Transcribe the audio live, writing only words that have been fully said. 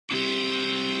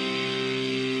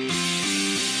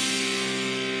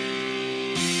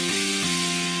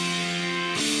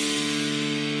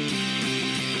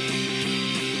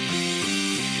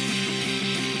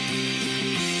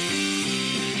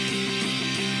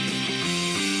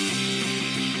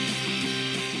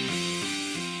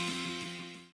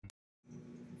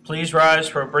Please rise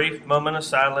for a brief moment of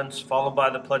silence, followed by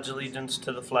the Pledge of Allegiance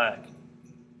to the flag.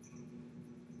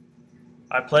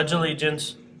 I pledge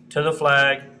allegiance to the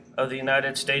flag of the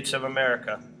United States of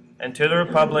America, and to the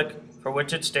republic for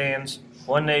which it stands,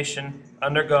 one nation,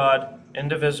 under God,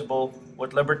 indivisible,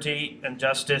 with liberty and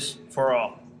justice for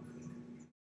all.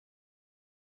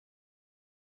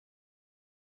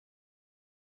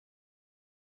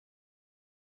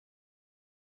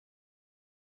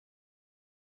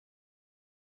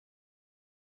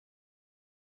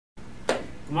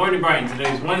 Good morning, Brighton.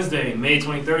 Today is Wednesday, May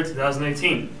 23rd,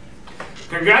 2018.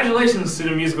 Congratulations to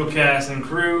the musical cast and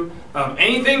crew of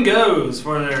Anything Goes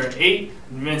for their 8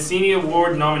 Mancini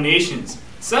Award nominations.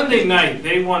 Sunday night,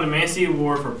 they won the Mancini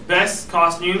Award for Best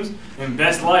Costumes and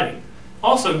Best Lighting.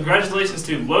 Also, congratulations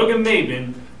to Logan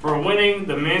Maben for winning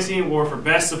the Mancini Award for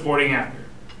Best Supporting Actor.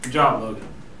 Good job, Logan.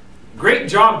 Great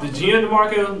job to Gina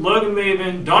DeMarco, Logan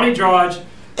Maben, Donnie Dodge,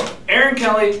 Aaron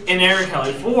Kelly, and Aaron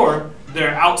Kelly for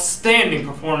their outstanding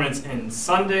performance in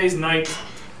Sunday's night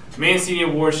Mancini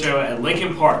Award show at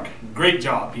Lincoln Park. Great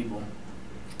job, people.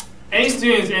 Any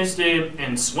students interested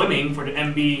in swimming for the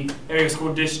MB Area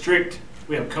School District,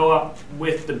 we have co-op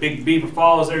with the Big Beaver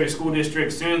Falls Area School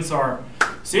District. Students who are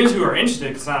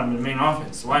interested can sign up in the main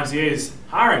office. The YMCA is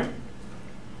hiring.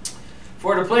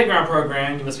 For the playground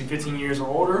program, you must be 15 years or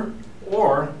older,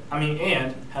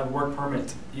 and have a work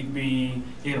permit. You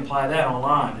can apply that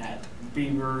online at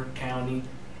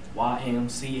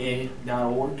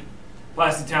beavercountyymca.org.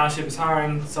 Pulaski Township is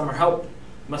hiring summer help.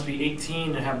 Must be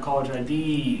 18 and have a college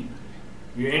ID.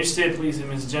 If you're interested, please see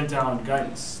Ms. Gentile on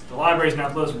guidance. The library is now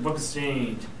closed for book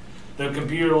exchange. The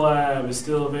computer lab is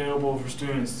still available for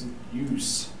students'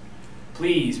 use.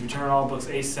 Please return all books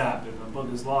ASAP. If a book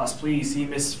is lost, please see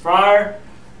Mrs. Fryer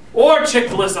or check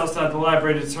the list outside the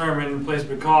library to determine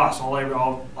replacement costs.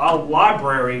 All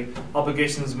library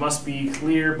obligations must be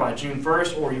cleared by June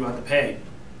 1st or you have to pay.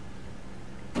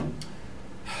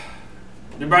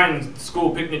 The Brighton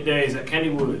School Picnic Days at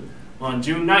Kennywood on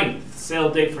June 9th. Sale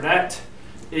date for that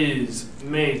is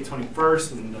May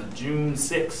 21st and June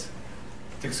 6th.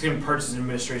 Tickets can purchase in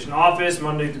Administration Office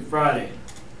Monday through Friday.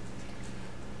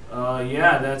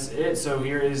 Yeah, that's it. So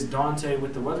here is Dante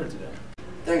with the weather today.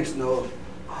 Thanks, Noah.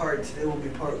 Hard today will be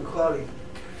partly cloudy.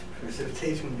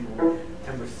 Precipitation will be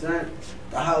 10%.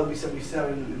 The high will be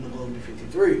 77 and the low will be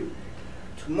 53.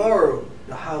 Tomorrow,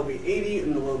 the high will be 80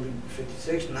 and the low will be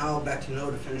 56. Now back to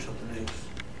Noah to finish up the news.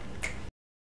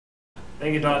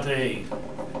 Thank you, Dante.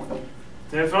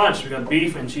 Today for lunch, we got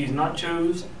beef and cheese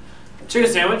nachos, chicken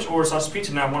sandwich, or sausage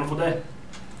pizza. Now, have a wonderful day.